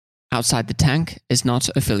Outside the Tank is not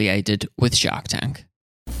affiliated with Shark Tank.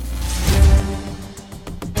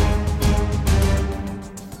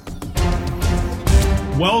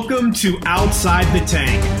 Welcome to Outside the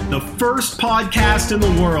Tank, the first podcast in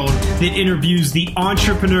the world that interviews the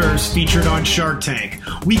entrepreneurs featured on Shark Tank.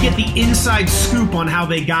 We get the inside scoop on how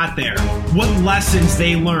they got there, what lessons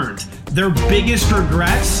they learned, their biggest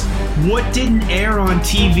regrets, what didn't air on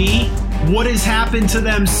TV, what has happened to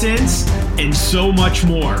them since, and so much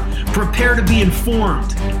more. Prepare to be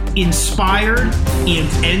informed, inspired,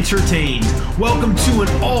 and entertained. Welcome to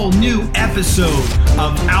an all-new episode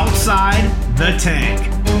of Outside the Tank.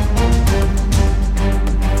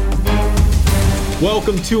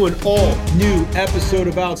 Welcome to an all-new episode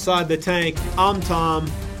of Outside the Tank. I'm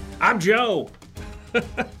Tom. I'm Joe.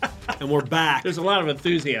 And we're back. There's a lot of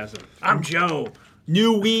enthusiasm. I'm Joe.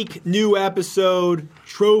 New week, new episode,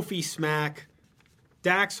 Trophy Smack,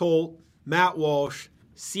 Dax Holt, Matt Walsh,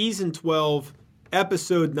 Season 12,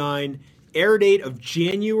 Episode 9, air date of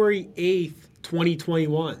January 8th,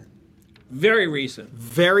 2021. Very recent.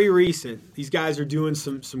 Very recent. These guys are doing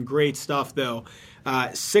some great stuff, though.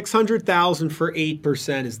 $600,000 for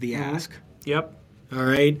 8% is the ask. Yep. All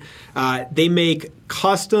right. They make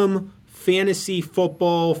custom fantasy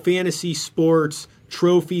football, fantasy sports,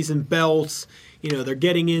 trophies and belts. You know, they're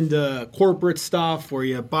getting into corporate stuff where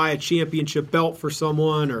you buy a championship belt for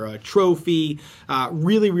someone or a trophy.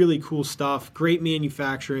 Really, really cool stuff. Great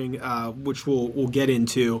manufacturing, which we'll get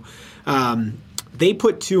into. They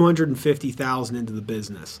put $250,000 into the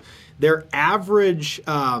business. Their average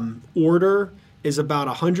order is about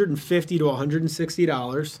 $150 to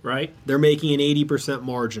 $160. Right. They're making an 80%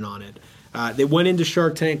 margin on it. They went into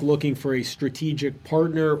Shark Tank looking for a strategic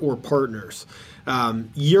partner or partners.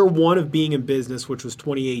 Year one of being in business, which was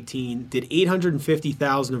 2018, did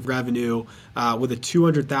 $850,000 of revenue with a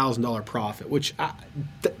 $200,000 profit, which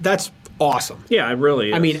that's awesome. Yeah, it really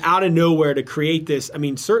is. I mean, out of nowhere to create this. I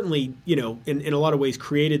mean, certainly, you know, in a lot of ways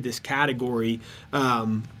created this category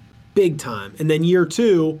big time. And then year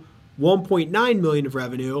two, $1.9 million of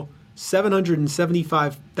revenue,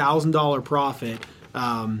 $775,000 profit.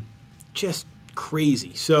 Just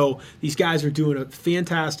crazy. So these guys are doing a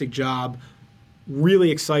fantastic job. Really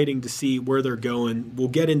exciting to see where they're going. We'll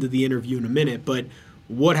get into the interview in a minute, but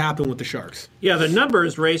what happened with the Sharks? Yeah, the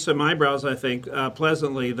numbers raise some eyebrows, I think,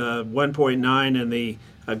 pleasantly, the 1.9 and the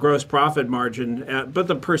gross profit margin. But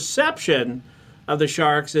the perception of the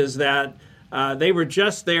Sharks is that they were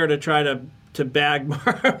just there to try to bag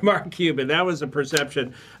Mark Cuban. That was the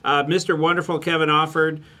perception. Mr. Wonderful Kevin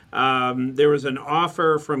offered. There was an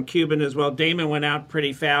offer from Cuban as well. Damon went out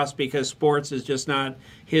pretty fast because sports is just not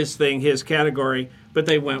his thing, his category, but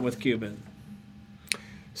they went with Cuban.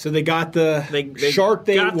 So they got the shark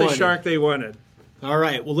they wanted. Got the shark they wanted. All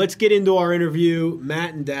right, well, let's get into our interview.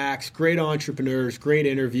 Matt and Dax, great entrepreneurs, great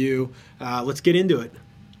interview. Let's get into it.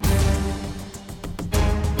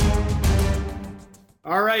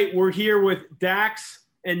 All right, we're here with Dax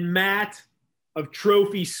and Matt of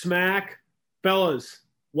Trophy Smack. Fellas,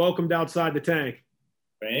 welcome to Outside the Tank.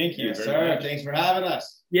 Thank you, sir. Thanks for having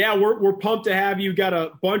us. Yeah, we're pumped to have you. Got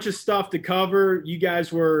a bunch of stuff to cover. You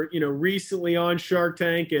guys were, recently on Shark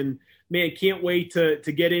Tank, and man, can't wait to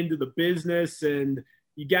get into the business. And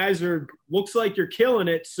you guys looks like you're killing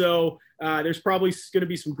it. So there's probably going to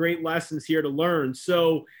be some great lessons here to learn.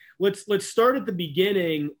 So let's start at the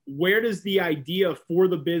beginning. Where does the idea for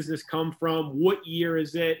the business come from? What year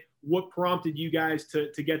is it? What prompted you guys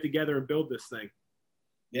to get together and build this thing?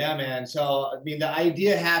 Yeah, man. So, I mean, the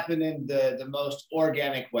idea happened in the most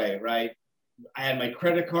organic way, right? I had my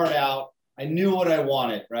credit card out. I knew what I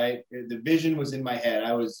wanted, right? The vision was in my head.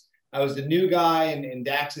 I was the new guy in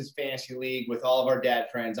Dax's fantasy league with all of our dad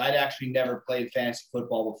friends. I'd actually never played fantasy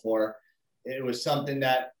football before. It was something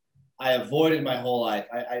that I avoided my whole life.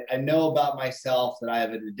 I know about myself that I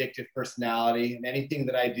have an addictive personality, and anything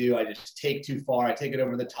that I do, I just take too far. I take it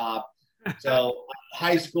over the top. So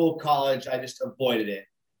high school, college, I just avoided it.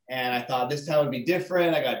 And I thought this time would be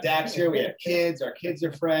different. I got Dax here. We have kids. Our kids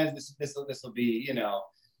are friends. This will be,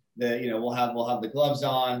 we'll have the gloves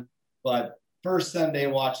on. But first Sunday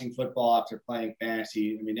watching football after playing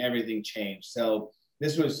fantasy, I mean, everything changed. So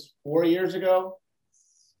this was 4 years ago.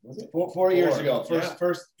 Was it 4 years ago?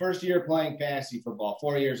 First year playing fantasy football.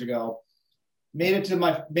 4 years ago, made it to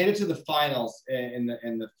the finals in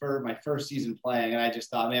my first season playing, and I just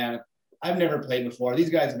thought, man, I've never played before.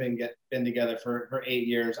 These guys have been together for 8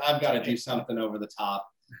 years. I've got to do something over the top.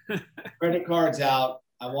 Credit cards out.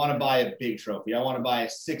 I want to buy a big trophy. I want to buy a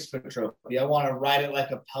 6-foot trophy. I want to ride it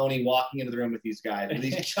like a pony walking into the room with these guys,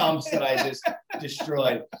 these chumps that I just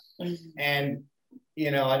destroyed. And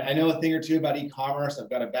I know a thing or two about e-commerce. I've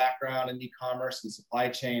got a background in e-commerce and supply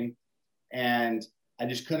chain, and I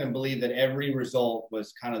just couldn't believe that every result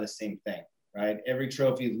was kind of the same thing, right? Every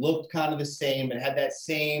trophy looked kind of the same. It had that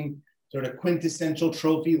same sort of quintessential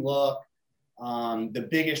trophy look. The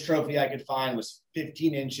biggest trophy I could find was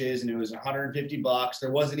 15 inches and it was $150.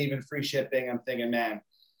 There wasn't even free shipping. I'm thinking, man,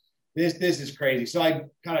 this is crazy. So I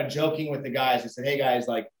kind of joking with the guys, I said, hey guys,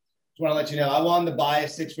 like, just want to let you know, I wanted to buy a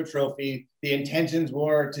 6-foot trophy. The intentions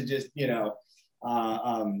were to just,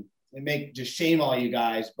 just shame all you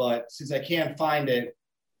guys. But since I can't find it,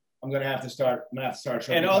 I'm gonna have to start.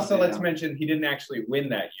 And also, let's mention he didn't actually win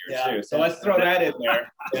that year too. So let's throw that in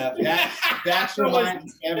there. That's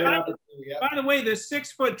reminds everyone. By the way, the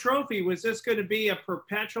 6-foot trophy, was this going to be a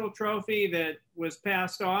perpetual trophy that was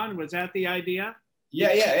passed on? Was that the idea?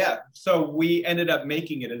 Yeah. So we ended up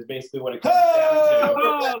making it, is basically what it comes down to.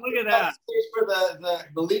 Oh, look at that. For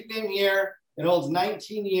the league name here, it holds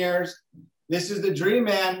 19 years. This is the dream,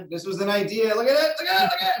 man. This was an idea. Look at it.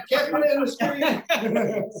 Can't put it in the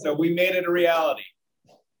screen. So we made it a reality.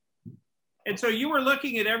 And so you were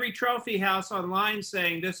looking at every trophy house online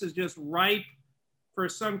saying this is just ripe for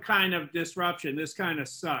some kind of disruption. This kind of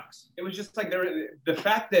sucks. It was just like the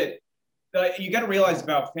fact that you got to realize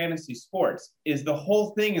about fantasy sports is the whole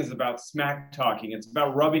thing is about smack talking. It's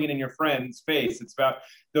about rubbing it in your friend's face. It's about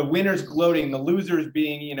the winners gloating, the losers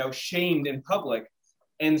being, shamed in public.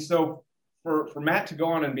 And so for Matt to go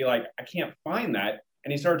on and be like, I can't find that.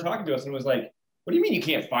 And he started talking to us and was like, what do you mean you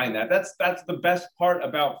can't find that? That's the best part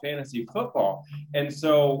about fantasy football. And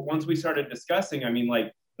so once we started discussing,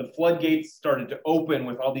 the floodgates started to open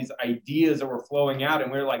with all these ideas that were flowing out.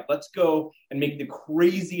 And we were like, let's go and make the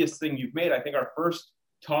craziest thing you've made. I think our first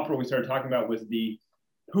topper we started talking about was the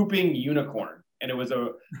pooping unicorn. And it was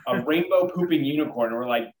a rainbow pooping unicorn. And we're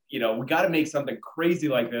like, we got to make something crazy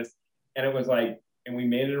like this. And it was like, and we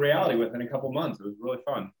made it a reality within a couple months. It was really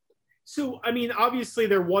fun. So, obviously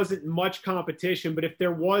there wasn't much competition, but if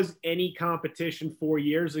there was any competition 4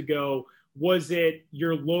 years ago, was it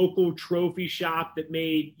your local trophy shop that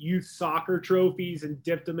made youth soccer trophies and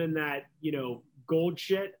dipped them in that, gold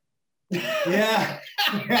shit? Yeah.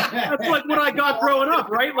 That's like what I got growing up,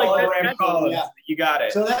 right? Like You got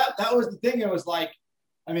it. So that was the thing. It was like,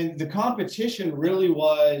 the competition really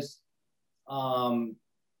was,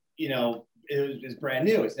 it was brand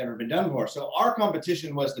new. It's never been done before. So our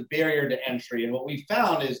competition was the barrier to entry. And what we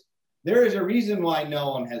found is there is a reason why no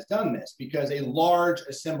one has done this, because a large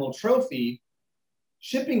assembled trophy,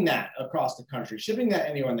 shipping that across the country, shipping that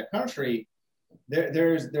anywhere in the country,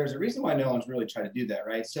 there's a reason why no one's really tried to do that,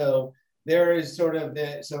 right? So there is sort of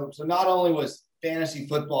so not only was fantasy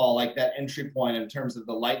football like that entry point in terms of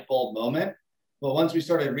the light bulb moment, but once we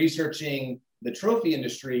started researching the trophy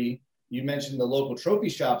industry, you mentioned the local trophy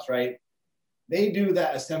shops, right? They do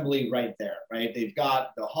that assembly right there, right? They've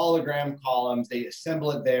got the hologram columns, they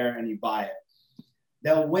assemble it there and you buy it.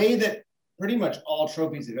 The way that pretty much all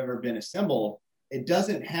trophies have ever been assembled, it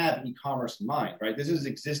doesn't have e-commerce in mind, right? This has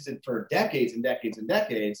existed for decades and decades and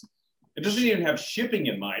decades. It doesn't even have shipping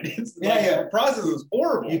in mind. The process is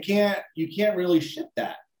horrible. You can't really ship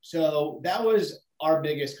that. So that was our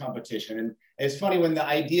biggest competition. And it's funny, when the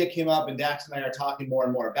idea came up and Dax and I are talking more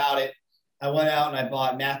and more about it, I went out and I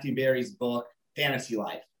bought Matthew Berry's book, Fantasy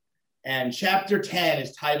Life. And chapter 10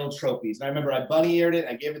 is titled Trophies. And I remember I bunny-eared it,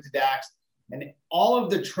 I gave it to Dax, and all of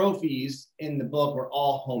the trophies in the book were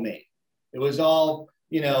all homemade. It was all,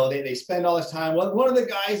 they spend all this time. One of the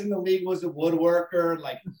guys in the league was a woodworker,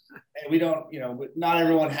 and we don't, not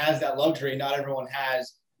everyone has that luxury. Not everyone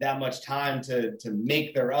has that much time to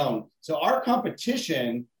make their own. So our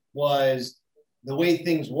competition was the way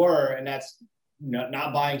things were, and that's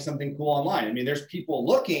not buying something cool online. There's people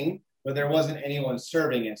looking, but there wasn't anyone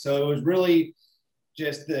serving it. So it was really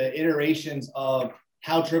just the iterations of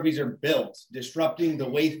how trophies are built, disrupting the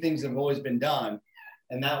way things have always been done.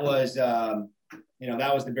 And that was, that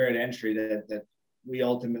was the barrier to entry that we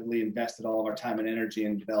ultimately invested all of our time and energy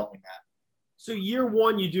in developing that. So year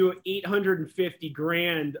one, you do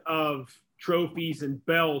 $850,000 of trophies and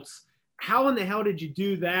belts. How in the hell did you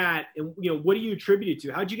do that? And, what do you attribute it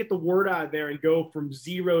to? How'd you get the word out there and go from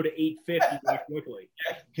 0 to 850 that quickly?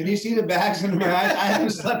 Can you see the bags under my eyes? I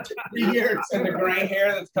haven't slept in 3 years. And the gray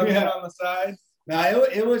hair that's coming out on the side. No,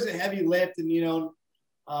 it was a heavy lift. And,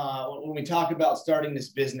 when we talk about starting this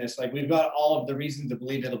business, we've got all of the reasons to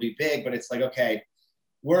believe it'll be big, but it's like, okay,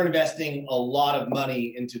 we're investing a lot of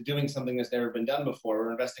money into doing something that's never been done before.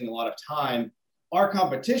 We're investing a lot of time. Our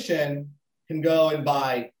competition can go and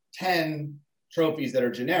buy 10 trophies that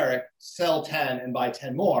are generic, sell 10 and buy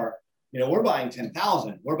 10 more. We're buying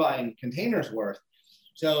 10,000. We're buying containers worth.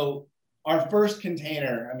 So our first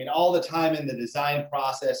container, I mean, all the time in the design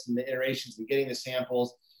process and the iterations and getting the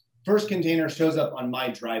samples, first container shows up on my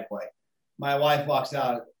driveway. My wife walks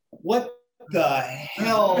out, what the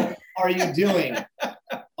hell are you doing?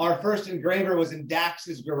 Our first engraver was in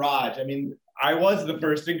Dax's garage. I mean, I was the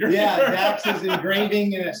first engraver. Yeah, Dax is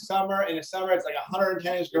engraving in a summer. In a summer, it's like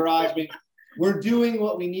 110-inch garage. I mean, we're doing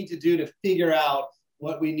what we need to do to figure out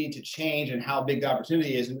what we need to change and how big the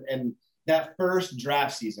opportunity is. And that first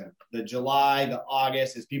draft season, the July, the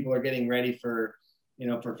August, as people are getting ready for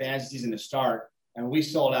fantasy season to start, and we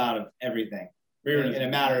sold out of everything in a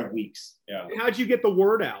matter of weeks. Yeah. How'd you get the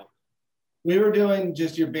word out? We were doing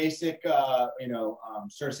just your basic,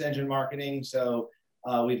 search engine marketing. So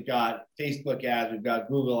we've got Facebook ads, we've got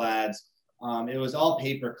Google ads. It was all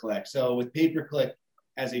pay-per-click. So with pay-per-click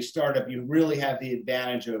as a startup, you really have the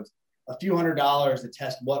advantage of a few $100s to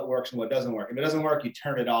test what works and what doesn't work. If it doesn't work, you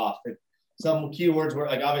turn it off. If some keywords were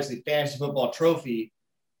like obviously fantasy football trophy,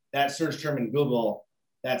 that search term in Google,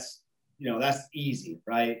 that's easy,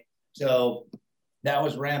 right? So that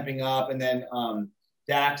was ramping up. And then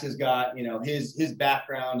Dax has got, his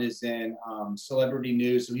background is in celebrity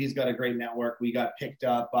news. So he's got a great network. We got picked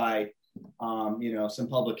up by, some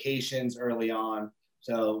publications early on.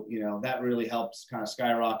 So, that really helps kind of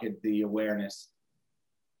skyrocket the awareness.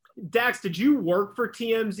 Dax, did you work for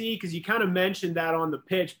TMZ? Because you kind of mentioned that on the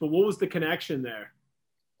pitch, but what was the connection there?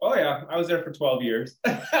 Oh, yeah. I was there for 12 years.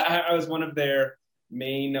 I was one of their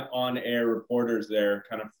main on-air reporters there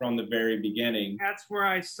kind of from the very beginning. That's where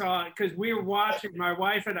I saw it because we were watching, my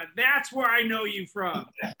wife and I. That's where I know you from.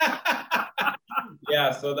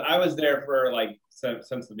 Yeah, so I was there for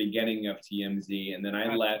since the beginning of TMZ, and then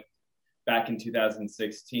I left back in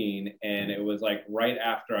 2016, and it was right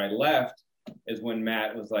after I left is when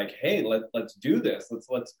Matt was like, hey, let's do this.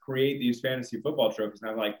 Let's create these fantasy football trophies.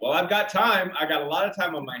 And I'm like, well, I've got time. I got a lot of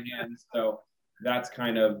time on my hands. So that's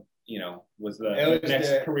kind of, was the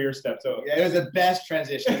next career step. So yeah, it was the best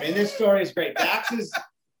transition. I mean, this story is great. Dax is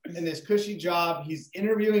in this cushy job. He's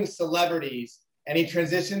interviewing celebrities, and he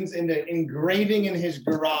transitions into engraving in his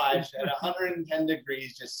garage at 110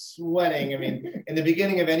 degrees, just sweating. I mean, in the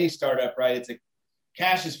beginning of any startup, right? It's like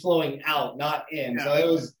cash is flowing out, not in. Yeah. So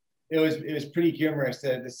it was pretty humorous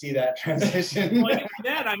to see that transition. Well,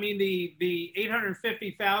 I mean, the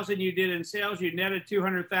 850,000 you did in sales, you netted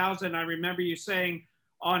 200,000. I remember you saying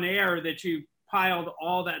on air that you piled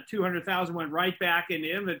all that 200,000 went right back into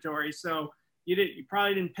inventory. So you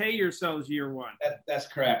probably didn't pay yourselves year one. That's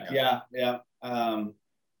correct. Yeah. I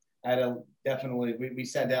had definitely we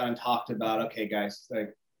sat down and talked about, okay, guys,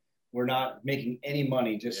 we're not making any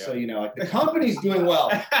money, just so you know. The company's doing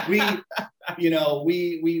well. We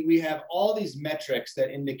have all these metrics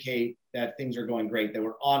that indicate that things are going great, that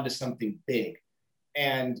we're on to something big.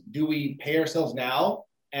 And do we pay ourselves now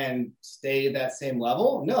and stay at that same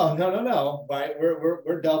level? No. Right?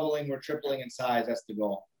 We're doubling, we're tripling in size. That's the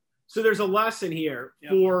goal. So there's a lesson here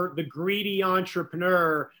for the greedy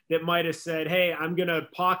entrepreneur that might have said, hey, I'm going to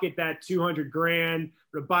pocket that 200 grand, I'm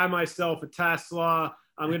going to buy myself a Tesla,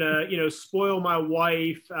 I'm going to, spoil my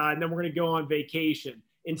wife, and then we're going to go on vacation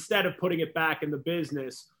instead of putting it back in the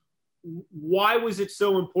business. Why was it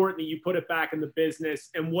so important that you put it back in the business,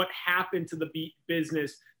 and what happened to the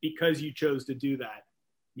business because you chose to do that?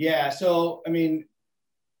 Yeah. So, I mean,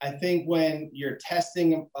 I think when you're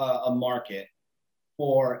testing a market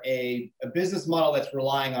for a business model that's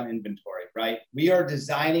relying on inventory, right? We are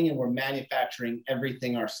designing and we're manufacturing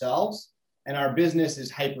everything ourselves, and our business is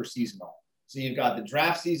hyper seasonal. So you've got the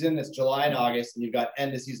draft season, that's July and August, and you've got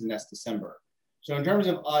end of season, that's December. So in terms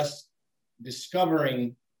of us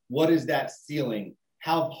discovering what is that ceiling,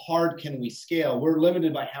 how hard can we scale, we're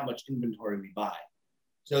limited by how much inventory we buy.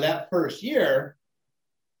 So that first year,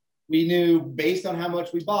 we knew based on how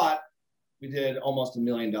much we bought, we did almost $1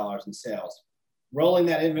 million in sales. Rolling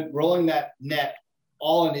that net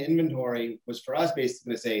all into inventory was for us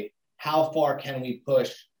basically to say, how far can we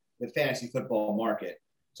push the fantasy football market?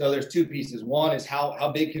 So there's two pieces. One is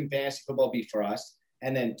how big can fantasy football be for us?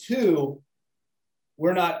 And then two,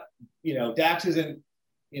 we're not, Dax isn't,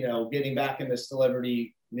 getting back into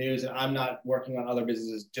celebrity news, and I'm not working on other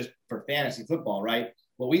businesses just for fantasy football, right?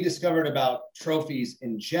 What we discovered about trophies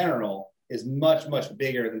in general is much, much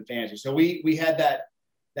bigger than fantasy. So we had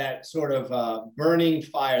that sort of burning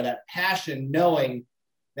fire, that passion, knowing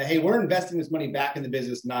that, hey, we're investing this money back in the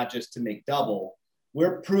business, not just to make double.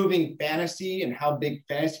 We're proving fantasy and how big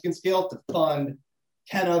fantasy can scale to fund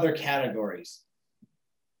 10 other categories.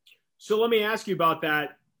 So let me ask you about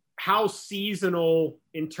that. How seasonal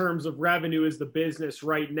in terms of revenue is the business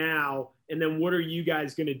right now? And then what are you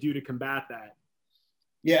guys going to do to combat that?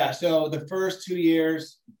 Yeah. So the first 2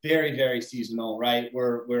 years, very, very seasonal, right?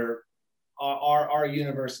 Our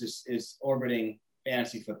universe is orbiting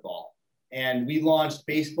fantasy football. And we launched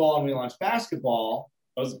baseball and we launched basketball.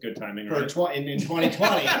 That was good timing. For Right? in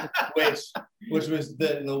 2020, which was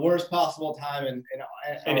the worst possible time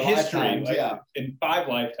in history, yeah, in 5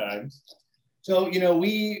 lifetimes. So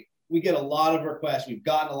we get a lot of requests. We've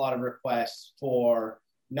gotten a lot of requests for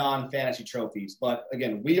non-fantasy trophies, but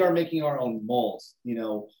again, we are making our own molds.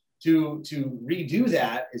 To redo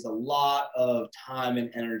that is a lot of time and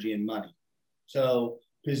energy and money. So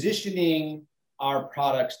positioning our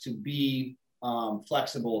products to be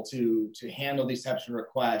flexible to handle these types of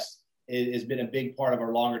requests has been a big part of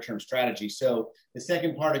our longer term strategy. So the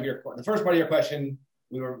first part of your question,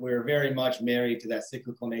 we were very much married to that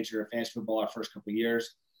cyclical nature of fantasy football our first couple of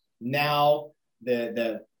years. Now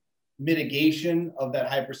the mitigation of that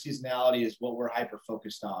hyper seasonality is what we're hyper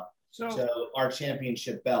focused on. So our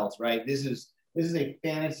championship belts, right? This is a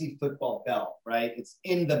fantasy football belt, right? It's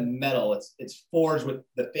in the metal. It's forged with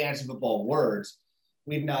the fantasy football words.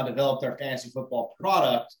 We've now developed our fantasy football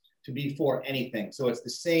product to be for anything. So it's the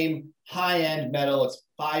same high-end metal. It's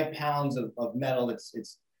 5 pounds of metal.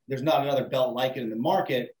 There's not another belt like it in the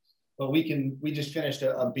market, but we just finished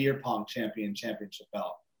a beer pong championship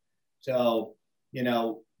belt. So,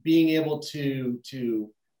 being able to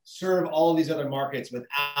serve all of these other markets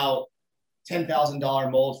without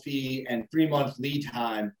 $10,000 mold fee and 3-month lead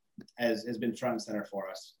time has been front and center for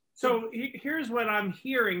us. So here's what I'm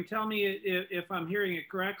hearing. Tell me if I'm hearing it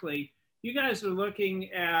correctly. You guys are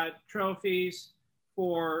looking at trophies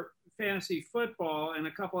for fantasy football and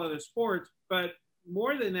a couple other sports, but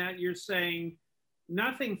more than that, you're saying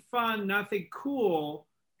nothing fun, nothing cool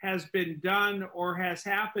has been done or has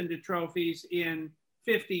happened to trophies in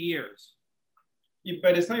 50 years. Yeah,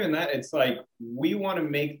 but it's not even that. It's like we want to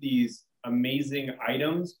make these amazing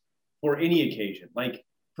items for any occasion. Like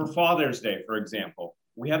for Father's Day, for example,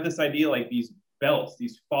 we have this idea like these belts,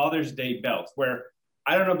 these Father's Day belts, where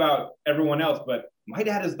I don't know about everyone else, but my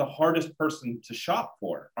dad is the hardest person to shop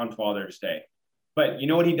for on Father's Day. But you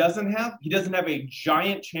know what he doesn't have? He doesn't have a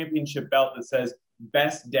giant championship belt that says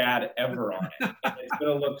best dad ever on it. And it's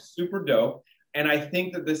going to look super dope. And I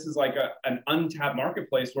think that this is like an untapped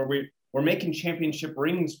marketplace where we're making championship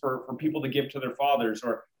rings for people to give to their fathers,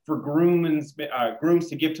 or for grooms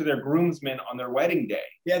to give to their groomsmen on their wedding day.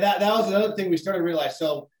 Yeah, that was another thing we started to realize.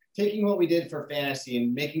 So taking what we did for fantasy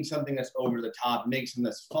and making something that's over the top, making something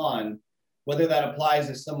that's fun, whether that applies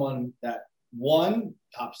to someone that won,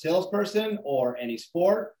 top salesperson, or any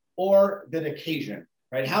sport, or the occasion,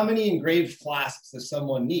 right? How many engraved flasks does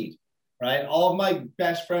someone need, right? All of my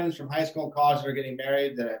best friends from high school and college that are getting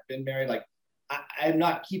married, that have been married, like, I'm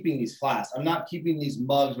not keeping these flasks. I'm not keeping these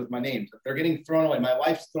mugs with my names. If they're getting thrown away, my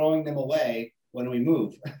wife's throwing them away when we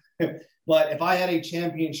move. But if I had a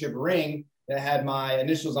championship ring that had my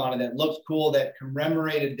initials on it, that looked cool, that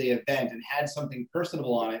commemorated the event and had something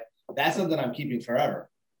personable on it, that's something I'm keeping forever.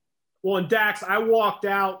 Well, and Dax, I walked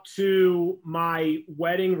out to my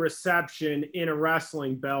wedding reception in a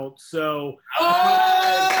wrestling belt. So,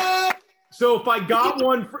 so if I got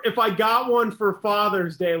one for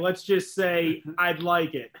Father's Day, let's just say I'd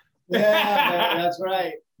like it. Yeah, that's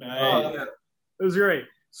right. Nice. It was great.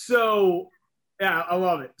 So, yeah, I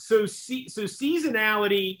love it. So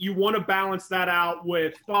seasonality, you want to balance that out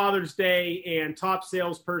with Father's Day and top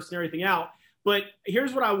salesperson, everything out. But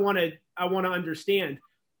here's what I want to understand.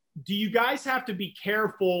 Do you guys have to be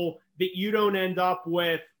careful that you don't end up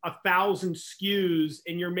with 1,000 SKUs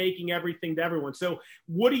and you're making everything to everyone? So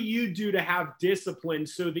what do you do to have discipline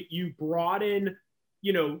so that you broaden,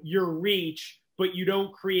 your reach, but you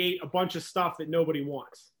don't create a bunch of stuff that nobody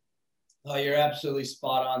wants? Oh, you're absolutely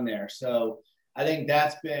spot on there. So I think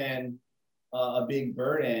that's been a big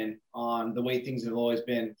burden on the way things have always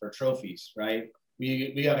been for trophies, right?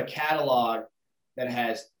 We have a catalog that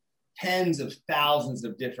has tens of thousands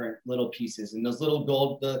of different little pieces, and those little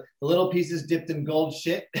the little pieces dipped in gold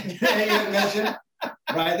shit you mentioned,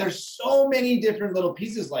 right? There's so many different little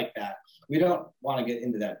pieces like that. We don't want to get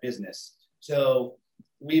into that business. So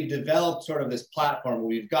we've developed sort of this platform where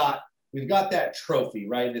we've got that trophy,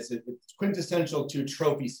 right? It's quintessential to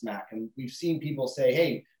Trophy Smack. And we've seen people say,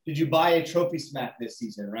 hey, did you buy a Trophy Smack this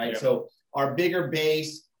season, right? Yeah. So our bigger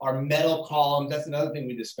base, our metal columns, that's another thing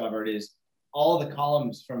we discovered is all the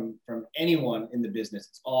columns from anyone in the business,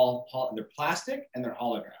 it's all, they're plastic and they're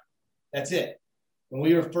hologram. That's it. When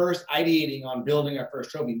we were first ideating on building our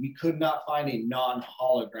first trophy, we could not find a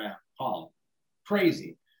non-hologram column.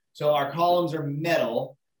 Crazy. So our columns are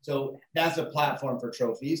metal. So that's a platform for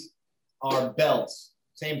trophies. Our belts,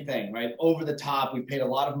 same thing, right? Over the top, we paid a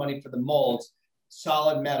lot of money for the molds.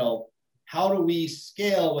 solid metal. How do we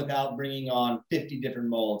scale without bringing on 50 different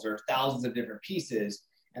molds or thousands of different pieces?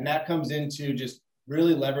 And that comes into just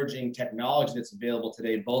really leveraging technology that's available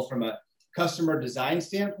today, both from a customer design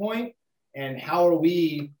standpoint and how are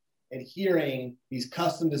we adhering these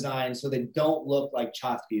custom designs so they don't look like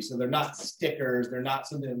tchotchkes. So they're not stickers, they're not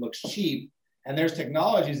something that looks cheap. And there's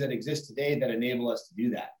technologies that exist today that enable us to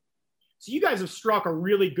do that. So you guys have struck a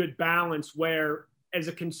really good balance where, as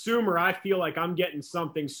a consumer, I feel like I'm getting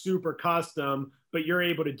something super custom, but you're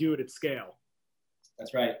able to do it at scale.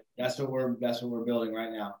 That's right. That's what we're building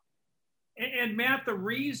right now. And Matt, the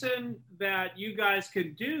reason that you guys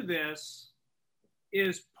can do this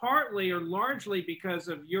is partly or largely because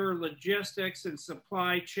of your logistics and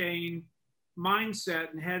supply chain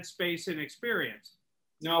mindset and headspace and experience.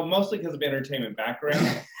 No, mostly because of entertainment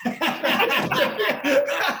background.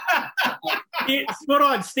 Spot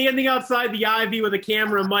on. Standing outside the Ivy with a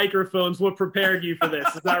camera and microphones, what prepared you for this?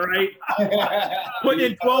 Is that right? Putting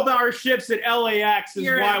in 12-hour shifts at LAX is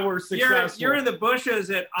why we're successful. You're in the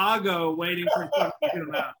bushes at Ago waiting for something to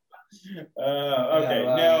come out. Okay.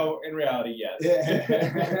 No, in reality, yes.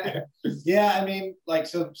 Yeah, I mean, like,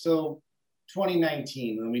 so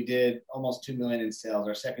 2019, when we did almost 2 million in sales,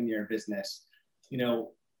 our second year of business, you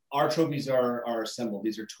know, our trophies are assembled.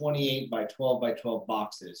 These are 28 by 12 by 12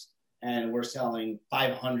 boxes, and we're selling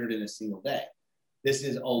 500 in a single day. This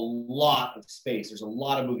is a lot of space. There's a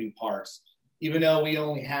lot of moving parts. Even though we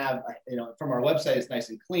only have, you know, from our website, it's nice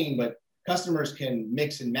and clean, but customers can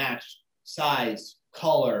mix and match size,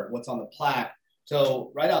 color, what's on the plaque.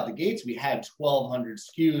 So right out the gates, we had 1,200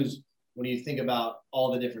 SKUs when you think about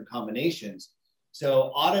all the different combinations.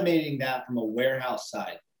 So automating that from a warehouse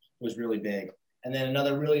side was really big. And then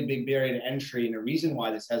another really big barrier to entry, and the reason why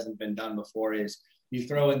this hasn't been done before, is you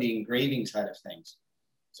throw in the engraving side of things.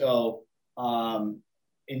 So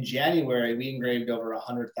in January, we engraved over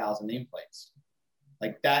 100,000 nameplates.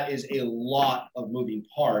 Like, that is a lot of moving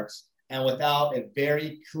parts. And without a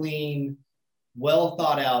very clean, well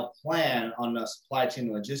thought out plan on the supply chain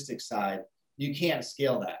and logistics side, you can't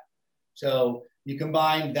scale that. So you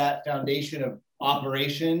combine that foundation of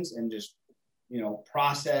operations and just, you know,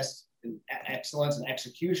 process and excellence and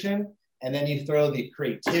execution, and then you throw the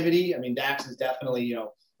creativity. I mean, Dax is definitely, you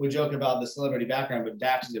know, we joke about the celebrity background, but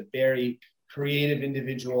Dax is a very creative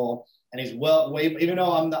individual, and he's even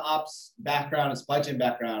though I'm the ops background and supply chain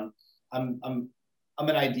background, I'm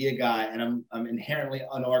an idea guy, and I'm inherently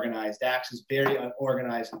unorganized. Dax is very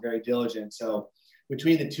unorganized and very diligent. So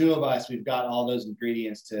between the two of us, we've got all those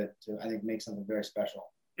ingredients to I think make something very special.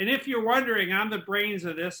 And if you're wondering, I'm the brains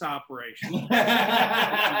of this operation.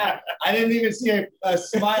 I didn't even see a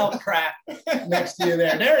smile crack next to you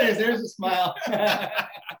there. There it is. There's a smile.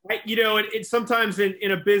 You know, it sometimes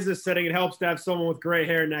in a business setting, it helps to have someone with gray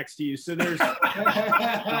hair next to you. So there's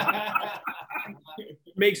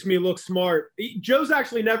makes me look smart. Joe's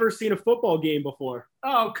actually never seen a football game before.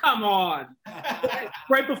 Oh, come on.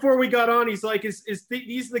 Right before we got on, he's like,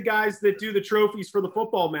 these are the guys that do the trophies for the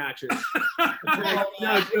football matches.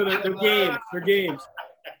 No, they're games.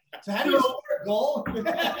 So how do you score a goal?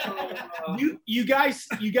 You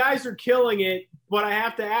guys are killing it, but I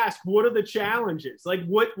have to ask, what are the challenges? Like,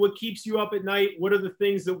 what keeps you up at night? What are the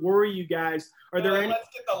things that worry you guys? Are there any? Let's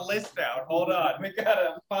get the list out. Hold on. We got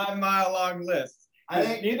a 5-mile long list. I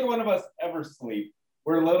think neither one of us ever sleep.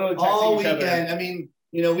 We're literally texting all each weekend. other. I mean,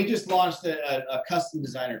 you know, we just launched a custom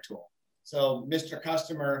designer tool. So Mr.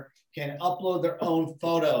 Customer can upload their own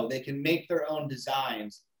photo. They can make their own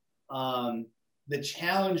designs. The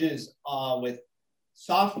challenges with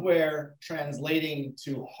software translating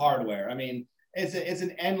to hardware. I mean, it's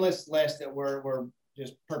an endless list that we're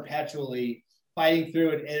just perpetually fighting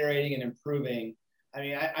through and iterating and improving. I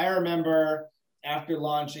mean, I remember after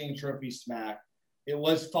launching Trophy Smack, it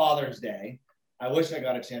was Father's Day. I wish I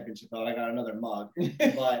got a championship belt. I got another mug,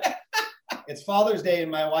 but it's Father's Day,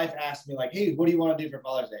 and my wife asked me, like, hey, what do you want to do for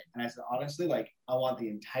Father's Day? And I said, honestly, like, I want the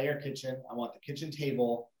entire kitchen. I want the kitchen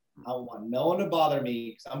table. I want no one to bother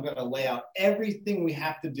me, because I'm going to lay out everything we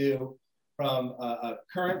have to do from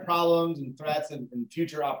current problems and threats and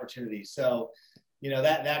future opportunities. So, you know,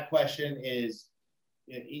 that question is,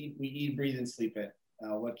 we eat, breathe, and sleep it.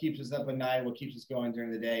 What keeps us up at night, what keeps us going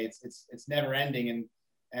during the day, it's never ending.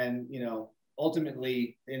 And you know,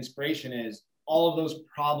 ultimately the inspiration is all of those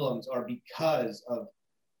problems are because of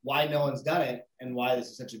why no one's done it and why this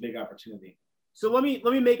is such a big opportunity. So let me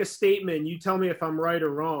make a statement. You tell me if I'm right or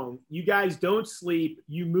wrong. You guys don't sleep.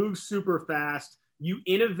 You move super fast. You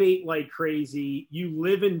innovate like crazy. You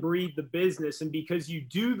live and breathe the business. And because you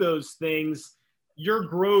do those things, your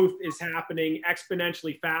growth is happening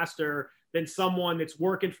exponentially faster than someone that's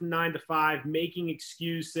working from 9 to 5, making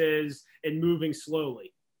excuses and moving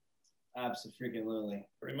slowly. Absolutely.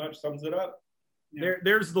 Pretty much sums it up.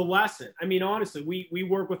 There's the lesson. I mean, honestly, we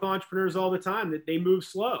work with entrepreneurs all the time that they move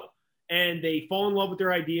slow and they fall in love with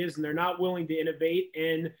their ideas and they're not willing to innovate,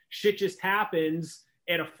 and shit just happens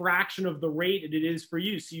at a fraction of the rate that it is for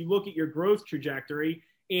you. So you look at your growth trajectory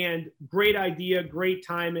and great idea, great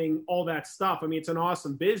timing, all that stuff. I mean, it's an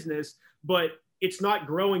awesome business, but it's not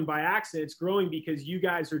growing by accident. It's growing because you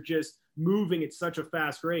guys are just moving at such a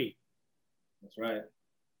fast rate. That's right.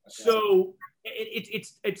 So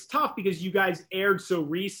it's tough because you guys aired so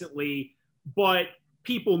recently, but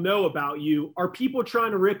people know about you. Are people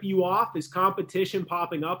trying to rip you off? Is competition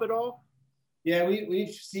popping up at all? Yeah,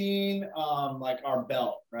 we've seen like our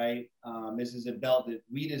belt, right? This is a belt that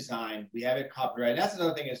we designed. We have it copyrighted. That's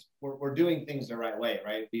another thing is we're doing things the right way,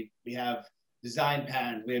 right? We have design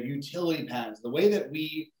patents, we have utility patents. The way that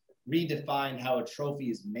we redefine how a trophy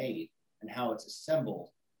is made and how it's assembled,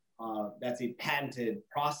 that's a patented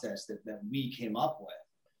process that we came up with.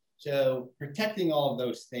 So protecting all of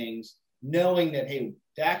those things, knowing that, hey,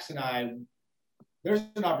 Dax and I, there's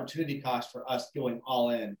an opportunity cost for us going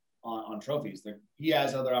all in on trophies. He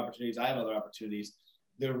has other opportunities. I have other opportunities.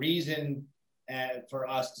 The reason for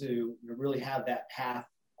us to really have that path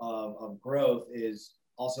of growth is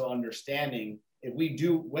also understanding if we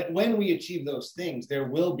do, when we achieve those things, there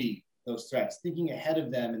will be those threats, thinking ahead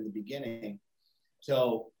of them in the beginning.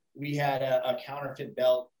 So we had a counterfeit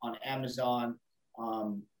belt on Amazon.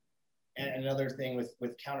 And another thing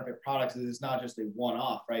with counterfeit products is it's not just a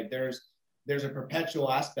one-off, right? There's a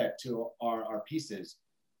perpetual aspect to our pieces.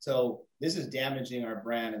 So this is damaging our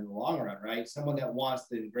brand in the long run, right? Someone that wants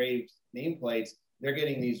the engraved nameplates, they're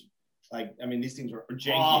getting these, like, I mean, these things were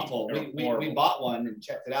awful. We bought one and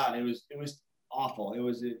checked it out, and it was awful. It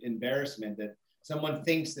was an embarrassment that someone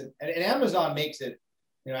thinks that, and Amazon makes it,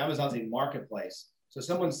 Amazon's a marketplace. So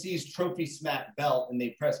someone sees Trophy Smack belt and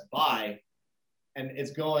they press buy, and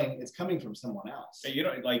it's coming from someone else. You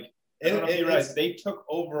know, like, I don't know if you realize they took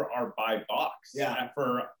over our buy box. Yeah.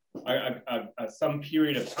 For some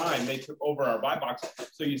period of time, they took over our buy box.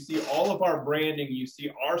 So you see all of our branding, you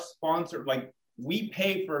see our sponsor, like we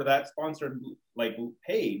pay for that sponsored like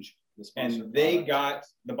page, and they got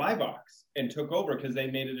the buy box and took over because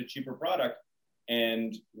they made it a cheaper product,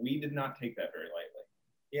 and we did not take that very lightly.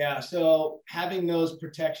 Yeah, so having those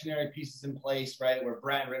protectionary pieces in place, right? We're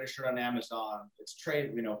brand registered on Amazon. It's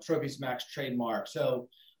Trophy Smack's trademark. So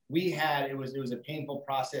it was a painful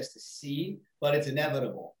process to see, but it's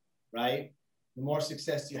inevitable, right? The more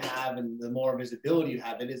success you have and the more visibility you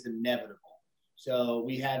have, it is inevitable. So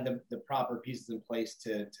we had the proper pieces in place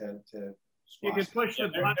to you can push the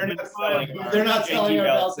button. They're not selling our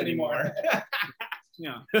belts anymore.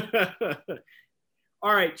 Yeah.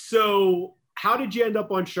 All right, so how did you end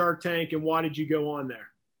up on Shark Tank, and why did you go on there?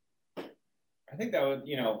 I think that was,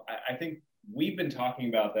 I think we've been talking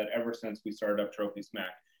about that ever since we started up Trophy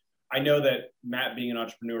Smack. I know that Matt, being an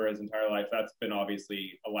entrepreneur his entire life, that's been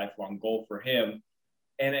obviously a lifelong goal for him.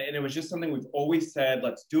 And it was just something we've always said,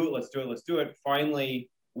 let's do it. Finally,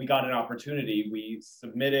 we got an opportunity. We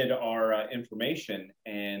submitted our information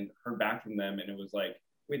and heard back from them. And it was like,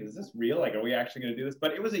 wait, is this real? Like, are we actually going to do this?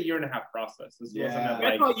 But it was a 1.5-year process. This wasn't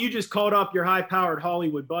I thought you just called up your high-powered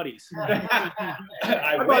Hollywood buddies.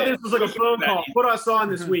 I thought this was like a phone call. Put us on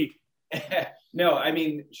this week. No, I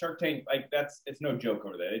mean, Shark Tank, like it's no joke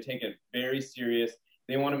over there. They take it very serious.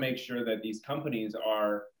 They want to make sure that these companies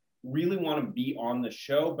really want to be on the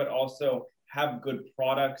show, but also have good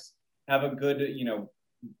products, have a good,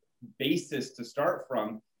 basis to start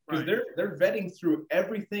from. Because they're vetting through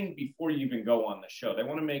everything before you even go on the show. They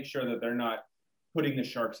want to make sure that they're not putting the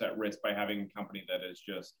Sharks at risk by having a company that is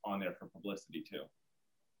just on there for publicity too.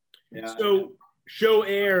 Yeah. So show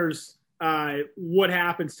airs. What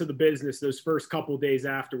happens to the business those first couple of days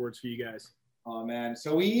afterwards for you guys? Oh man,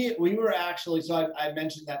 so we were actually, so I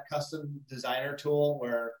mentioned that custom designer tool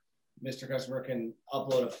where Mr. Customer can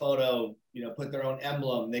upload a photo, put their own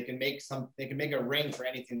emblem. They can make a ring for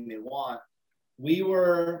anything they want. We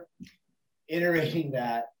were iterating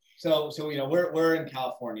that. So we're in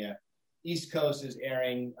California. East Coast is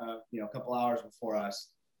airing, a couple hours before us,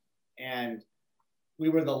 and we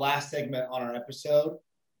were the last segment on our episode.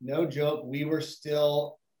 No joke, we were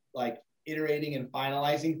still like iterating and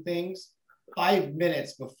finalizing things 5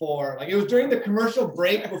 minutes before, like it was during the commercial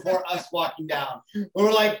break before us walking down. We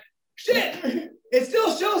were like, shit, it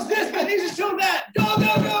still shows this, but it needs to show that. Go.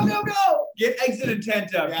 Get exit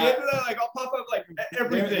intent up. Yeah. Get like I'll pop up like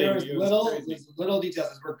everything. There's little details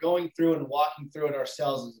as we're going through and walking through it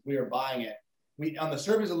ourselves as we were buying it. on the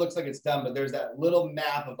surface it looks like it's done, but there's that little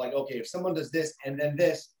map of like, okay, if someone does this and then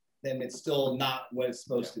this, then it's still not what it's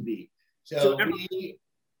supposed to be. So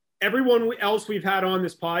everyone else we've had on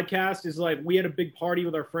this podcast is like, we had a big party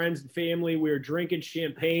with our friends and family. We were drinking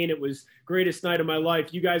champagne. It was greatest night of my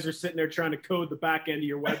life. You guys are sitting there trying to code the back end of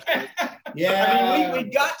your website. Yeah, I mean,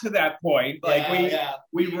 we got to that point. Like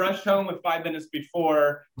we rushed home with 5 minutes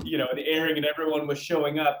before, the airing, and everyone was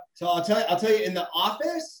showing up. So I'll tell you, in the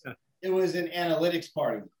office, it was an analytics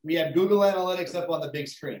party. We had Google Analytics up on the big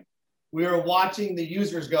screen. We were watching the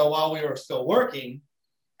users go while we were still working,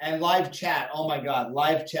 and live chat. Oh my God,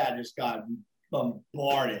 live chat just got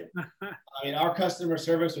bombarded. I mean, our customer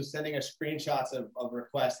service was sending us screenshots of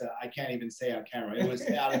requests that I can't even say on camera. It was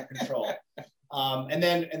out of control. And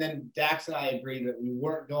then Dax and I agreed that we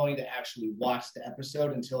weren't going to actually watch the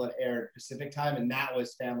episode until it aired Pacific time, and that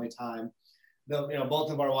was family time.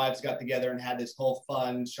 Both of our wives got together and had this whole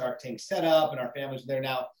fun Shark Tank setup, and our families were there.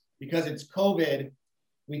 Now, because it's COVID,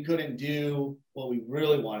 we couldn't do what we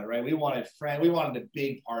really wanted, right? We wanted a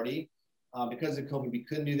big party. Because of COVID, we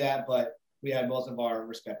couldn't do that, but we had most of our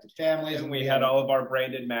respective families. And we had all of our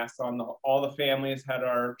branded masks on. All the families had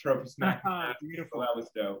our Trophy Smack masks. Beautiful. So that was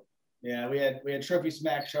dope. Yeah, we had Trophy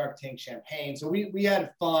Smack Shark Tank champagne. So we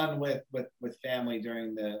had fun with family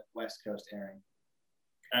during the West Coast airing.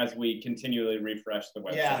 As we continually refresh the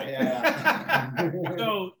website. Yeah.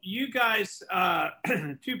 So you guys,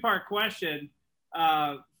 two-part question.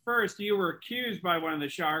 First, you were accused by one of the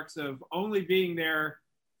Sharks of only being there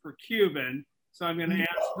for Cuban. So I'm going to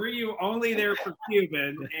ask, were you only there for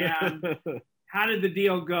Cuban? And how did the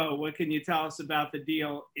deal go? What can you tell us about the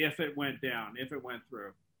deal if it went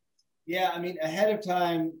through? Yeah, I mean, ahead of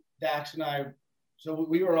time, Dax and I, so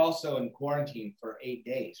we were also in quarantine for 8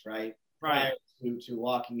 days, right? Right. Prior to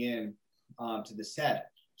walking in to the set.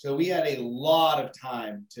 So we had a lot of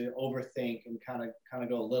time to overthink and kind of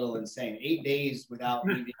go a little insane. 8 days without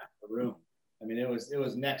leaving the room. I mean, it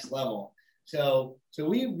was next level. So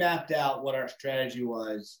we mapped out what our strategy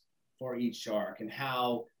was for each shark and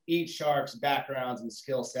how each shark's backgrounds and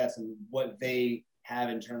skill sets and what they have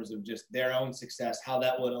in terms of just their own success, how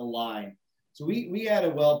that would align. So we had a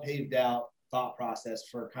well paved out thought process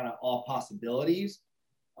for kind of all possibilities.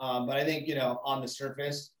 But I think, on the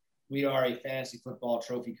surface, we are a fantasy football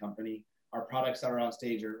trophy company. Our products that are on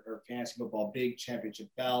stage are fantasy football, big championship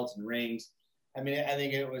belts and rings. I mean, I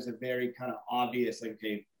think it was a very kind of obvious, like,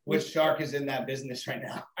 okay, which shark is in that business right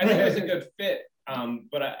now? I think it was a good fit.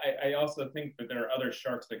 But I also think that there are other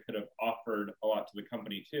sharks that could have offered a lot to the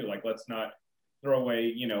company too. Like, let's not throw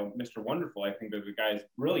away, Mr. Wonderful. I think that the guy's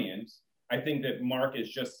brilliant. I think that Mark is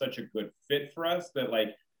just such a good fit for us that,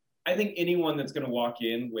 like, I think anyone that's going to walk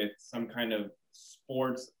in with some kind of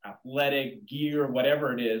sports, athletic gear,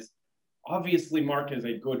 whatever it is, obviously Mark is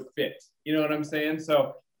a good fit. You know what I'm saying?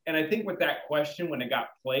 So, and I think with that question, when it got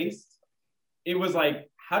placed, it was like,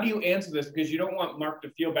 how do you answer this? Because you don't want Mark to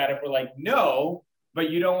feel bad if we're like, no,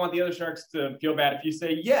 but you don't want the other sharks to feel bad if you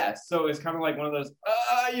say yes. So it's kind of like one of those,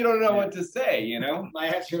 you don't know what to say, My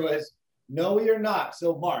answer was, no, we are not.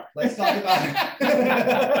 So Mark, let's talk about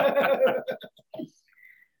it.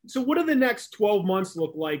 So what do the next 12 months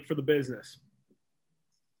look like for the business?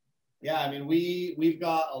 Yeah, I mean, we've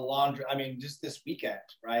got a laundry. I mean, just this weekend,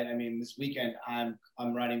 right? I mean, this weekend I'm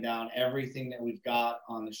writing down everything that we've got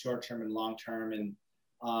on the short term and long term. And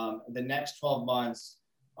the next 12 months,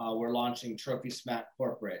 we're launching Trophy Smack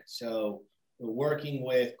Corporate. So we're working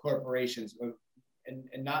with corporations,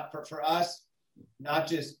 and not for us, not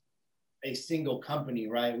just a single company,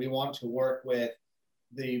 right? We want to work with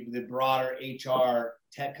the broader HR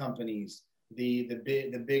tech companies, the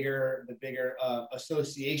bigger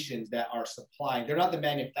associations that are supplying. They're not the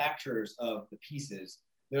manufacturers of the pieces.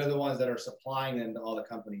 They're the ones that are supplying them to all the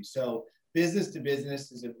companies. So business to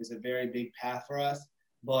business is a very big path for us.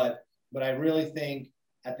 But I really think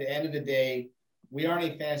at the end of the day, we aren't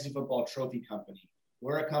a fantasy football trophy company.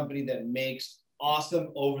 We're a company that makes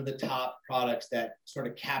awesome over-the-top products that sort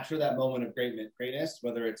of capture that moment of greatness,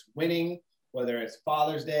 whether it's winning, whether it's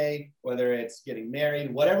Father's Day, whether it's getting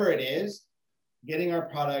married, whatever it is, getting our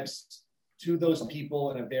products to those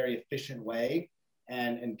people in a very efficient way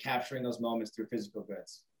and capturing those moments through physical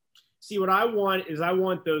goods. See, what I want is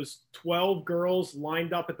those 12 girls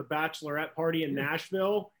lined up at the bachelorette party in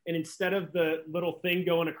Nashville, and instead of the little thing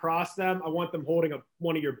going across them, I want them holding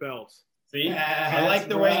one of your belts. See, I like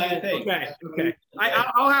the way you think. Okay.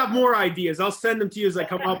 I'll have more ideas. I'll send them to you as I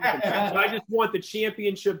come up with them. But I just want the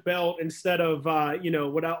championship belt instead of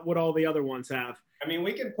what all the other ones have. I mean,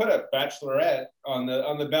 we can put a bachelorette on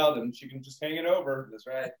the belt, and she can just hang it over. That's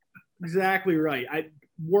right. Exactly right. I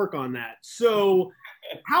work on that. So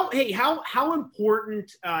How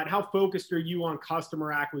important and how focused are you on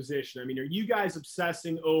customer acquisition? I mean, are you guys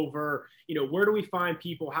obsessing over, where do we find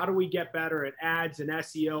people? How do we get better at ads and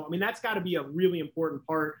SEO? I mean, that's got to be a really important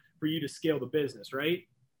part for you to scale the business, right?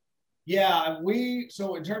 Yeah,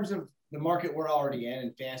 so in terms of the market we're already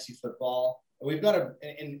in fantasy football, we've got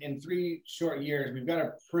in 3 short years, we've got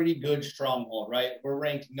a pretty good stronghold, right? We're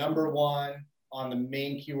ranked number 1 on the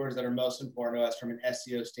main keywords that are most important to us from an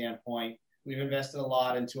SEO standpoint. We've invested a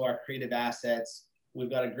lot into our creative assets. We've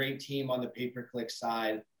got a great team on the pay-per-click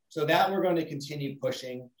side. So that we're going to continue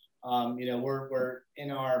pushing. We're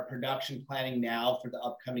in our production planning now for the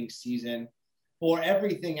upcoming season. For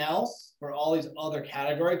everything else, for all these other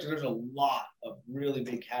categories, there's a lot of really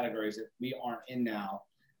big categories that we aren't in now.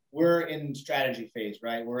 We're in strategy phase,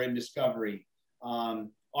 right? We're in discovery.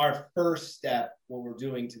 Our first step, what we're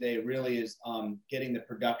doing today really is getting the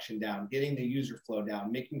production down, getting the user flow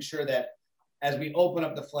down, making sure that as we open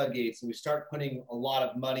up the floodgates and we start putting a lot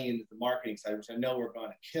of money into the marketing side, which I know we're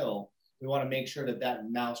going to kill, we want to make sure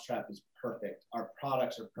that mousetrap is perfect. Our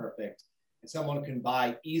products are perfect. And someone can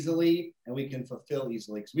buy easily and we can fulfill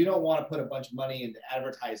easily. Because we don't want to put a bunch of money into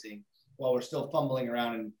advertising while we're still fumbling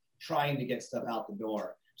around and trying to get stuff out the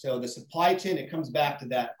door. So the supply chain, it comes back to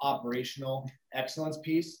that operational excellence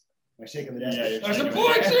piece. Am I shaking the desk? Yeah, Our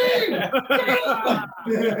supply chain!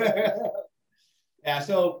 Yeah,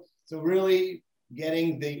 so really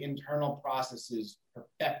getting the internal processes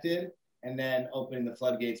perfected and then opening the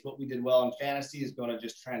floodgates. What we did well in fantasy is going to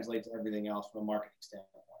just translate to everything else from a marketing standpoint.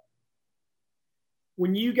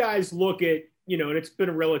 When you guys look at, and it's been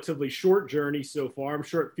a relatively short journey so far, I'm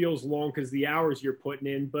sure it feels long because the hours you're putting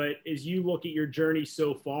in, but as you look at your journey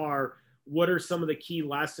so far, what are some of the key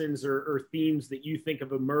lessons or themes that you think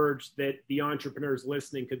have emerged that the entrepreneurs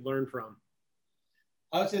listening could learn from?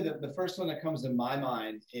 I would say that the first one that comes to my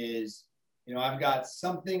mind is, I've got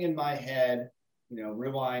something in my head,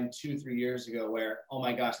 rewind 2-3 years ago where, oh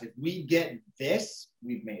my gosh, if we get this,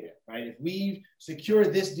 we've made it, right? If we secure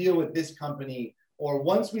this deal with this company, or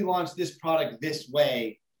once we launch this product this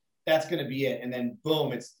way, that's going to be it. And then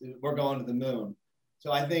boom, we're going to the moon.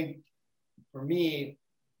 So I think for me,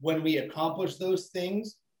 when we accomplish those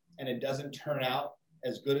things and it doesn't turn out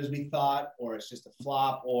as good as we thought, or it's just a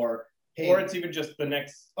flop, or it's even just the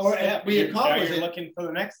next. Or we accomplish it. You're looking for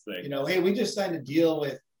the next thing. Hey, we just signed a deal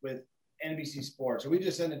with NBC Sports, or we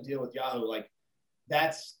just signed a deal with Yahoo. Like,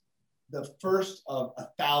 that's the first of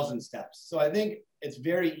 1,000 steps. So I think it's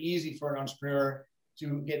very easy for an entrepreneur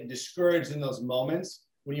to get discouraged in those moments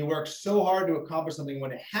when you work so hard to accomplish something.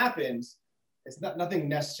 When it happens, nothing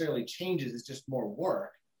necessarily changes. It's just more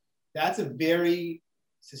work. That's a very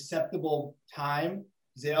susceptible time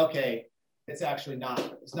to say, okay, it's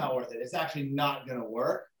not worth it. It's actually not going to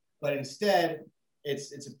work. But instead,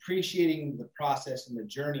 it's appreciating the process and the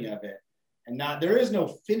journey of it. And there is no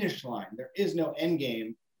finish line. There is no end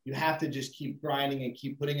game. You have to just keep grinding and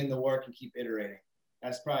keep putting in the work and keep iterating.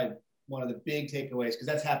 That's probably one of the big takeaways, because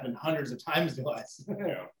that's happened hundreds of times to us.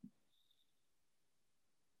 Yeah.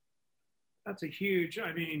 That's a huge,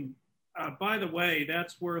 by the way,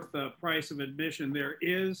 that's worth the price of admission. There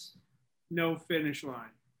is no finish line.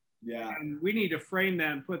 Yeah. And we need to frame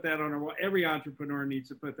that and put that on our wall. Every entrepreneur needs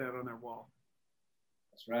to put that on their wall.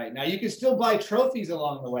 That's right. Now, you can still buy trophies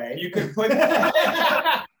along the way. You could put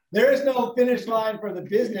there is no finish line for the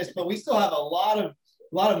business, but we still have a lot of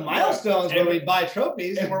milestones where we buy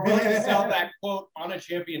trophies. And we're willing to sell that quote on a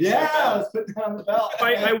championship. Yeah, let's put that on the belt.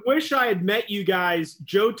 I wish I had met you guys.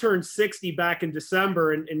 Joe turned 60 back in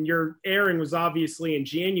December, and your airing was obviously in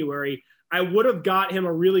January. I would have got him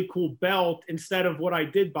a really cool belt instead of what I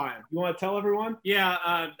did buy him. You want to tell everyone? Yeah,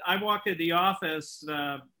 I walked in the office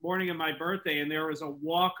the morning of my birthday, and there was a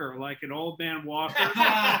walker, like an old man walker.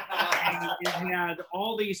 And it had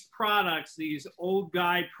all these products, these old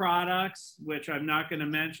guy products, which I'm not going to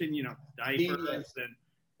mention, diapers and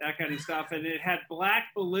that kind of stuff. And it had black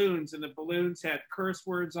balloons, and the balloons had curse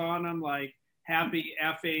words on them, like happy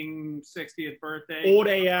effing 60th birthday. Old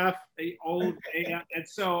AF. Old AF. And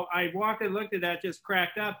so I walked and looked at that, just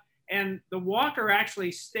cracked up. And the walker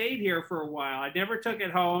actually stayed here for a while. I never took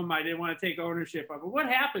it home. I didn't want to take ownership of it. What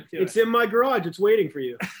happened to it? It's in my garage. It's waiting for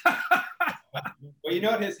you. Well, you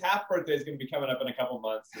know what? His half birthday is going to be coming up in a couple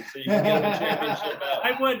months, and so you can get him a championship belt.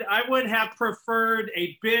 I would have preferred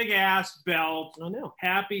a big ass belt. I know.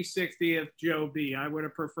 Happy 60th, Joe B. I would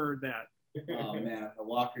have preferred that. Oh man, the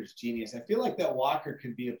walker's genius. I feel like that walker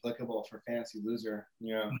could be applicable for Fantasy Loser.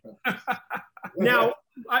 Yeah. Now,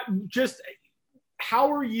 how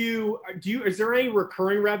are you? Is there any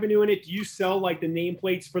recurring revenue in it? Do you sell like the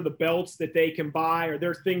nameplates for the belts that they can buy? Are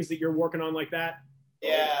there things that you're working on like that?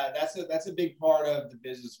 Yeah, that's a big part of the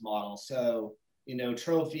business model. So,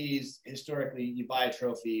 trophies, historically, you buy a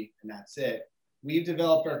trophy and that's it. We've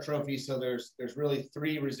developed our trophies, so there's really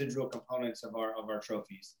 3 residual components of our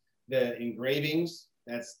trophies. The engravings,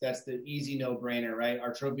 that's the easy no-brainer, right?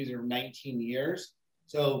 Our trophies are 19 years.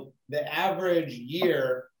 So the average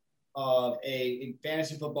year of a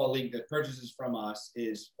fantasy football league that purchases from us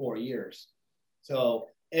is 4 years. So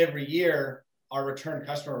every year, our return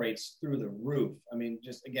customer rates through the roof. I mean,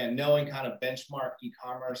 just again, knowing kind of benchmark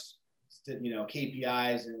e-commerce,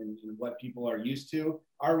 KPIs and what people are used to,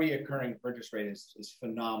 our reoccurring purchase rate is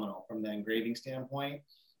phenomenal from the engraving standpoint.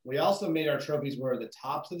 We also made our trophies where the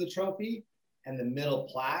tops of the trophy and the middle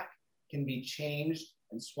plaque can be changed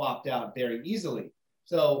and swapped out very easily.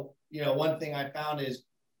 So, one thing I found is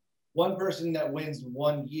one person that wins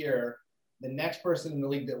one year, the next person in the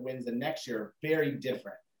league that wins the next year, very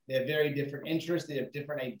different. They have very different interests. They have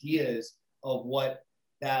different ideas of what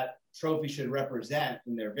that trophy should represent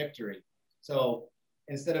in their victory. So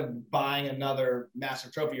instead of buying another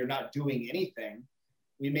massive trophy or not doing anything,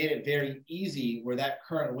 we made it very easy where that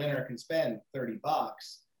current winner can spend $30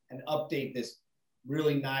 and update this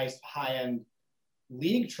really nice high-end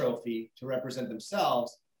league trophy to represent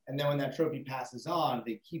themselves. And then when that trophy passes on,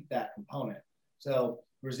 they keep that component. So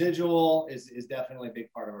residual is definitely a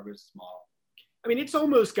big part of our business model. I mean, it's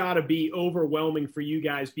almost got to be overwhelming for you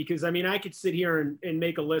guys because, I mean, I could sit here and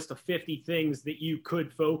make a list of 50 things that you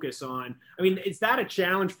could focus on. I mean, is that a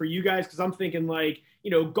challenge for you guys? Because I'm thinking like,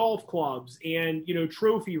 golf clubs and,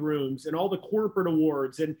 trophy rooms and all the corporate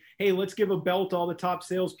awards. And, hey, let's give a belt to all the top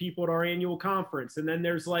salespeople at our annual conference. And then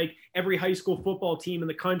there's like every high school football team in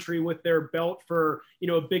the country with their belt for,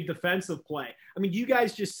 a big defensive play. I mean, you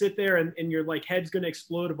guys just sit there and your like head's going to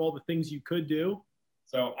explode of all the things you could do?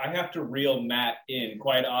 So I have to reel Matt in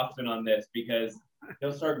quite often on this because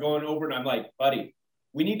he'll start going over and I'm like, buddy,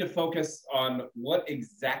 we need to focus on what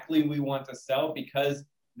exactly we want to sell because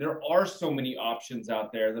there are so many options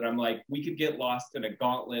out there that I'm like, we could get lost in a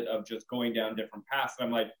gauntlet of just going down different paths. And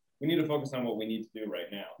I'm like, we need to focus on what we need to do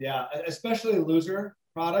right now. Yeah, especially loser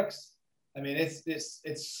products. I mean, it's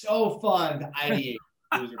so fun to ideate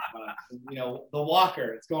loser products. The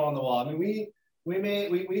walker, it's going on the wall. I mean,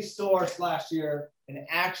 we sourced last year an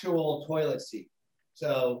actual toilet seat.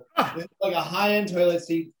 So it's like a high-end toilet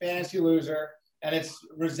seat, fantasy loser, and it's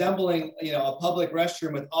resembling, a public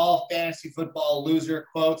restroom with all fantasy football loser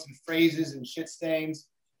quotes and phrases and shit stains.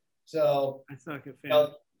 So that's not good.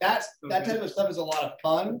 That type of stuff is a lot of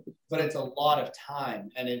fun, but it's a lot of time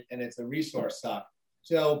and it's a resource suck.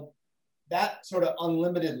 So that sort of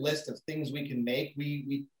unlimited list of things we can make,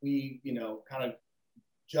 we kind of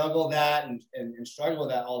juggle that and struggle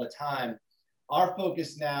with that all the time. Our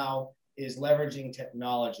focus now is leveraging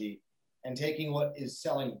technology and taking what is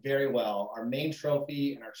selling very well, our main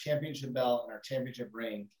trophy and our championship belt and our championship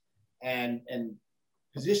ring, and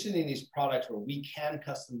positioning these products where we can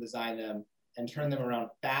custom design them and turn them around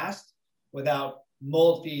fast without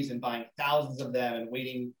mold fees and buying thousands of them and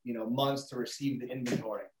waiting, months to receive the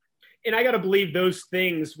inventory. And I got to believe those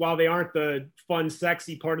things, while they aren't the fun,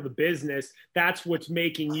 sexy part of the business, that's what's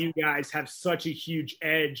making you guys have such a huge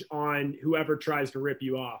edge on whoever tries to rip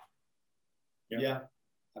you off. Yeah,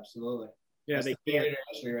 absolutely. Yeah, that's they can't.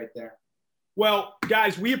 Right there. Well,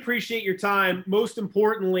 guys, we appreciate your time. Most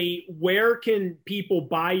importantly, where can people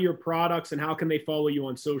buy your products and how can they follow you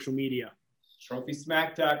on social media?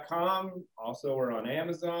 TrophySmack.com. Also, we're on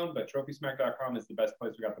Amazon, but TrophySmack.com is the best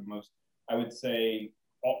place. We got the most, I would say,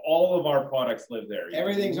 all of our products live there.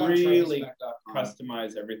 Everything's on really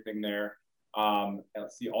customize everything there.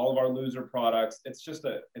 See all of our loser products.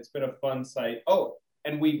 It's been a fun site. Oh,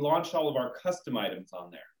 and we launched all of our custom items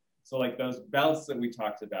on there. So like those belts that we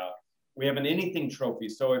talked about, we have an anything trophy.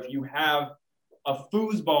 So if you have a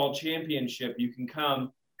foosball championship, you can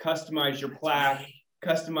come customize your plaque,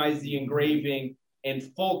 customize the engraving in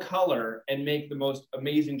full color and make the most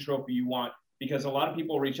amazing trophy you want. Because a lot of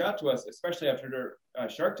people reach out to us, especially after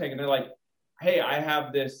Shark Tank, and they're like, hey, I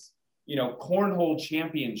have this, cornhole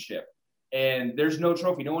championship, and there's no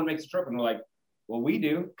trophy. No one makes a trophy. And we're like, well, we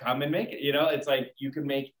do. Come and make it. It's like you can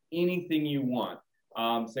make anything you want.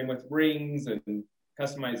 Same with rings and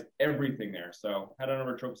customize everything there. So head on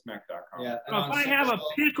over to TrophySmack.com. Yeah. Well, if I have a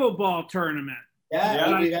pickleball tournament.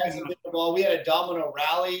 Yeah. We had some pickleball. We had a domino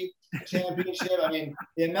rally championship. I mean,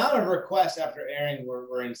 the amount of requests after airing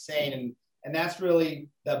were insane. And that's really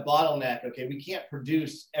the bottleneck. Okay, we can't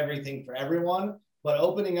produce everything for everyone, but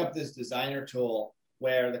opening up this designer tool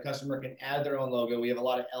where the customer can add their own logo, we have a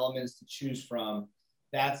lot of elements to choose from.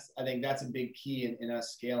 I think that's a big key in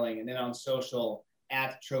us scaling. And then on social,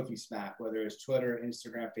 at Trophy Smack, whether it's Twitter,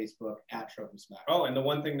 Instagram, Facebook, at Trophy Smack. Oh, and the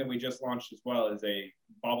one thing that we just launched as well is a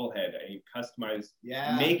bobblehead, a customized,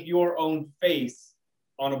 Yeah. make your own face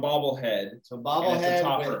on a bobblehead. So And bobblehead it's a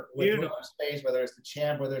topper. with space, whether it's the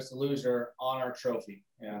champ, whether it's the loser, on our trophy.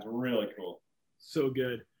 Yeah, it's really cool. So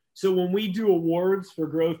good. So when we do awards for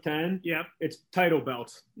Growth 10, Yep. it's title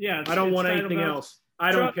belts. Yeah. I don't want it's anything title else.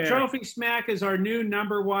 I don't care. Trophy Smack is our new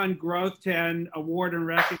 #1 Growth 10 award and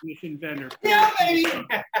recognition vendor. Yeah, baby.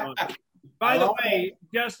 By the Oh. way,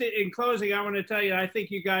 just in closing, I want to tell you, I think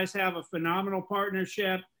you guys have a phenomenal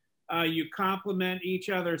partnership. You complement each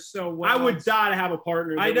other so well. I would die to have a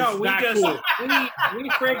partner. I that know. was We that just cool. we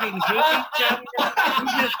frigging hate each other. We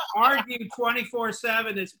just argue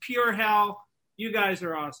 24/7. It's pure hell. You guys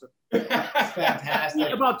are awesome. It's fantastic.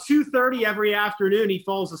 About 2:30 every afternoon, he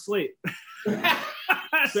falls asleep.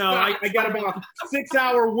 So I got about a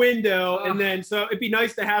 6-hour window, and then so it'd be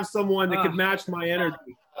nice to have someone that could match my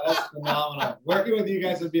energy. That's phenomenal. Working with you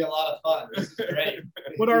guys would be a lot of fun. This is great.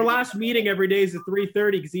 But our last meeting every day is at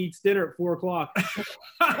 3:30 because he eats dinner at 4:00.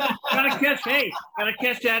 Gotta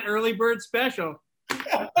catch that early bird special.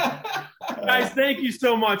 Guys, thank you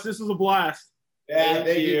so much. This was a blast. Yeah,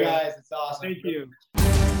 thank you guys. It's awesome. Thank you.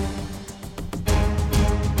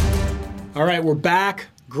 All right, we're back.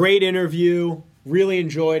 Great interview. Really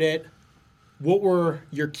enjoyed it. What were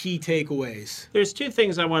your key takeaways? There's two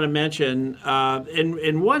things I want to mention,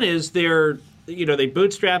 and one is they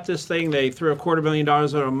bootstrapped this thing. They threw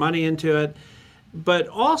 $250,000 of money into it, but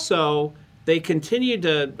also they continued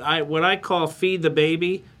to what I call feed the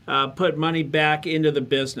baby, put money back into the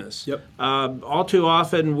business. Yep. All too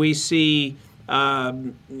often we see,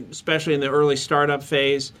 especially in the early startup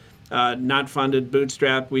phase, not funded,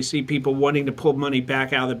 bootstrapped, we see people wanting to pull money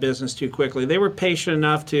back out of the business too quickly. They were patient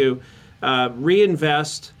enough to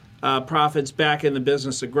reinvest profits back in the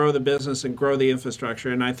business to grow the business and grow the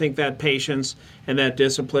infrastructure. And I think that patience and that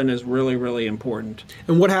discipline is really, really important.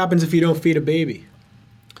 And what happens if you don't feed a baby?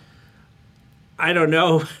 I don't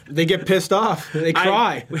know. They get pissed off. They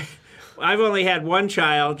cry. I've only had one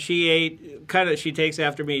child. She takes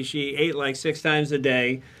after me. She ate like 6 times a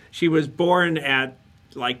day. She was born at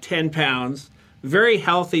like 10 pounds. Very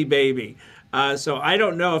healthy baby. So I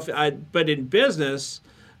don't know but in business,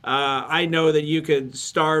 I know that you could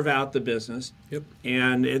starve out the business. Yep.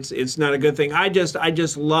 And it's not a good thing. I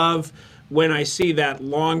just love when I see that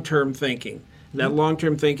long-term thinking. That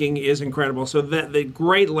long-term thinking is incredible. So the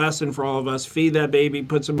great lesson for all of us, feed that baby,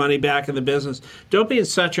 put some money back in the business. Don't be in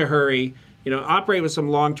such a hurry. Operate with some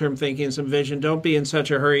long-term thinking and some vision. Don't be in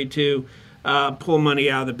such a hurry to pull money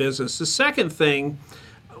out of the business. The second thing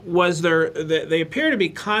was they appear to be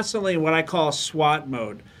constantly in what I call SWOT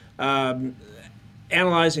mode.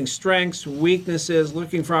 Analyzing strengths, weaknesses,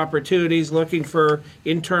 looking for opportunities, looking for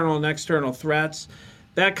internal and external threats.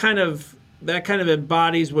 That kind of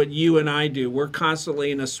embodies what you and I do. We're constantly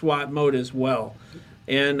in a SWOT mode as well.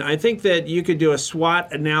 And I think that you could do a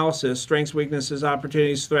SWOT analysis, strengths, weaknesses,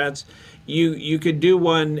 opportunities, threats. You could do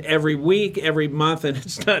one every week, every month, and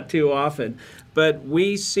it's not too often. But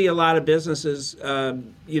we see a lot of businesses,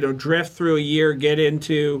 drift through a year, get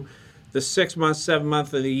into the 6 months, 7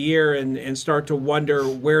 months of the year, and start to wonder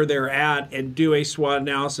where they're at and do a SWOT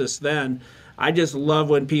analysis then. I just love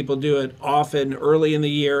when people do it often, early in the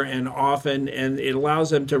year and often, and it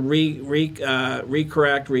allows them to recorrect,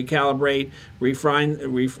 recalibrate,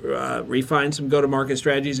 refine some go-to-market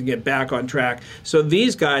strategies and get back on track. So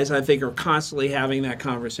these guys, I think, are constantly having that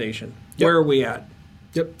conversation. Yep. Where are we at?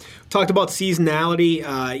 Yep. Talked about seasonality,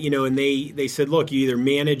 and they said, look, you either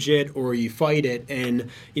manage it or you fight it,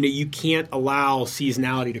 and, you can't allow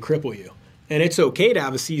seasonality to cripple you. And it's okay to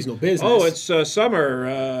have a seasonal business. Oh, it's summer.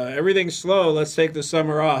 Everything's slow. Let's take the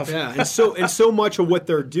summer off. Yeah, and so much of what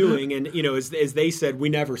they're doing, and as they said, we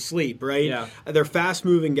never sleep, right? Yeah. They're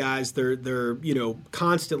fast-moving guys. They're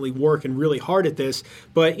constantly working really hard at this,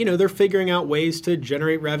 but they're figuring out ways to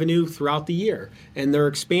generate revenue throughout the year, and they're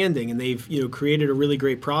expanding, and they've created a really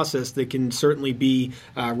great process that can certainly be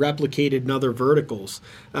replicated in other verticals.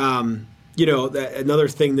 Another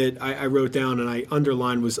thing that I wrote down and I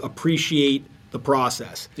underlined was appreciate the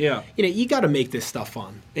process. Yeah. You got to make this stuff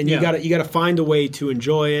fun, and you Yeah. got to find a way to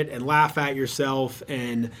enjoy it and laugh at yourself,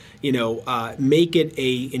 and make it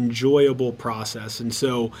a enjoyable process. And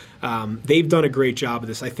so they've done a great job of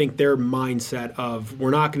this. I think their mindset of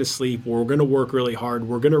we're not going to sleep, we're going to work really hard,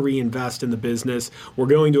 we're going to reinvest in the business, we're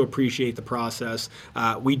going to appreciate the process.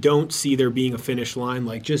 We don't see there being a finish line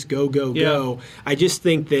like just go. I just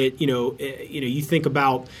think that you think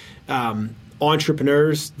about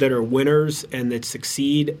entrepreneurs that are winners and that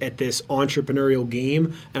succeed at this entrepreneurial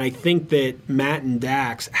game. And I think that Matt and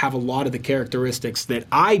Dax have a lot of the characteristics that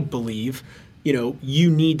I believe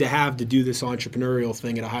you need to have to do this entrepreneurial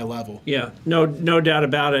thing at a high level. Yeah, no doubt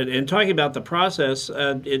about it. And talking about the process,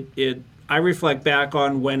 I reflect back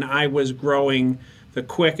on when I was growing the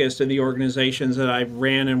quickest in the organizations that I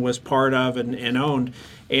ran and was part of and owned.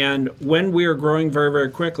 And when we were growing very, very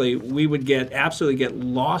quickly, we would absolutely get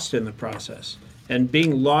lost in the process. And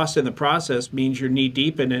being lost in the process means you're knee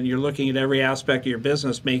deep in it and you're looking at every aspect of your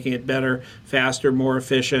business, making it better, faster, more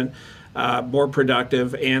efficient, more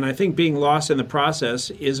productive. And I think being lost in the process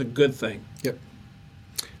is a good thing. Yep.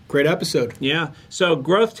 Great episode. Yeah. So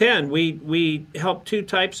Growth 10, we help two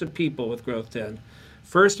types of people with Growth 10.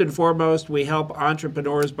 First and foremost, we help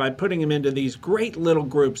entrepreneurs by putting them into these great little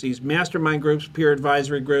groups, these mastermind groups, peer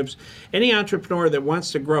advisory groups. Any entrepreneur that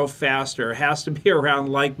wants to grow faster has to be around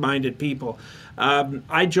like-minded people.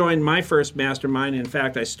 I joined my first mastermind. In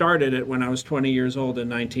fact, I started it when I was 20 years old in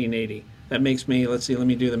 1980. That makes me, let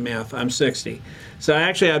me do the math. I'm 60. So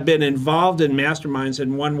actually, I've been involved in masterminds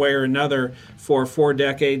in one way or another for 4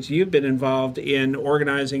 decades. You've been involved in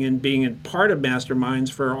organizing and being a part of masterminds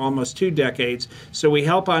for almost 2 decades. So we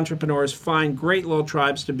help entrepreneurs find great little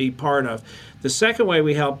tribes to be part of. The second way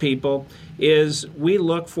we help people is we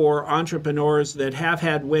look for entrepreneurs that have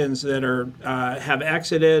had wins, that have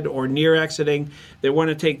exited or near exiting, that want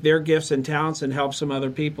to take their gifts and talents and help some other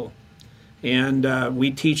people. And we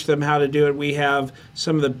teach them how to do it. We have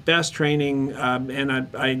some of the best training, and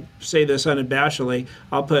I say this unabashedly,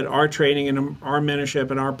 I'll put our training and our mentorship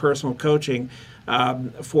and our personal coaching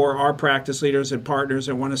for our practice leaders and partners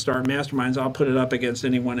that want to start masterminds. I'll put it up against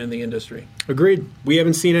anyone in the industry. Agreed. We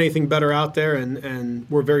haven't seen anything better out there, and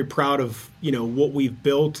we're very proud of what we've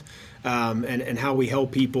built. And how we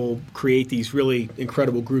help people create these really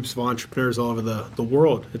incredible groups of entrepreneurs all over the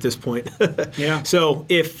world at this point. Yeah. So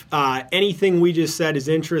if anything we just said is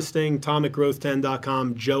interesting, Tom at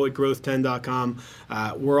growth10.com, Joe at growth10.com,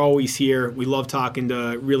 we're always here. We love talking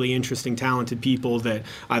to really interesting, talented people that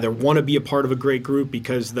either want to be a part of a great group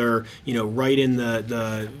because they're right in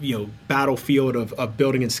the battlefield of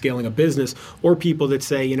building and scaling a business, or people that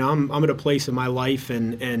say, I'm at a place in my life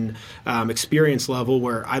and experience level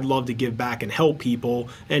where I'd love to give back and help people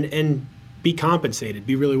and be compensated,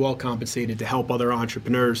 be really well compensated to help other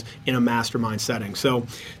entrepreneurs in a mastermind setting. So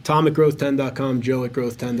Tom at growth10.com, Joe at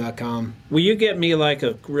growth10.com. Will you get me like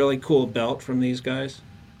a really cool belt from these guys?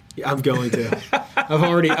 Yeah, I'm going to. I've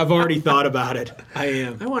already thought about it. I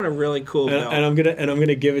am. I want a really cool belt. And I'm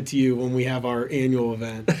gonna give it to you when we have our annual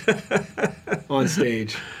event on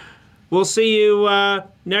stage. We'll see you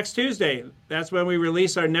next Tuesday. That's when we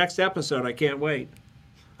release our next episode. I can't wait.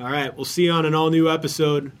 All right, we'll see you on an all-new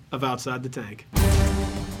episode of Outside the Tank.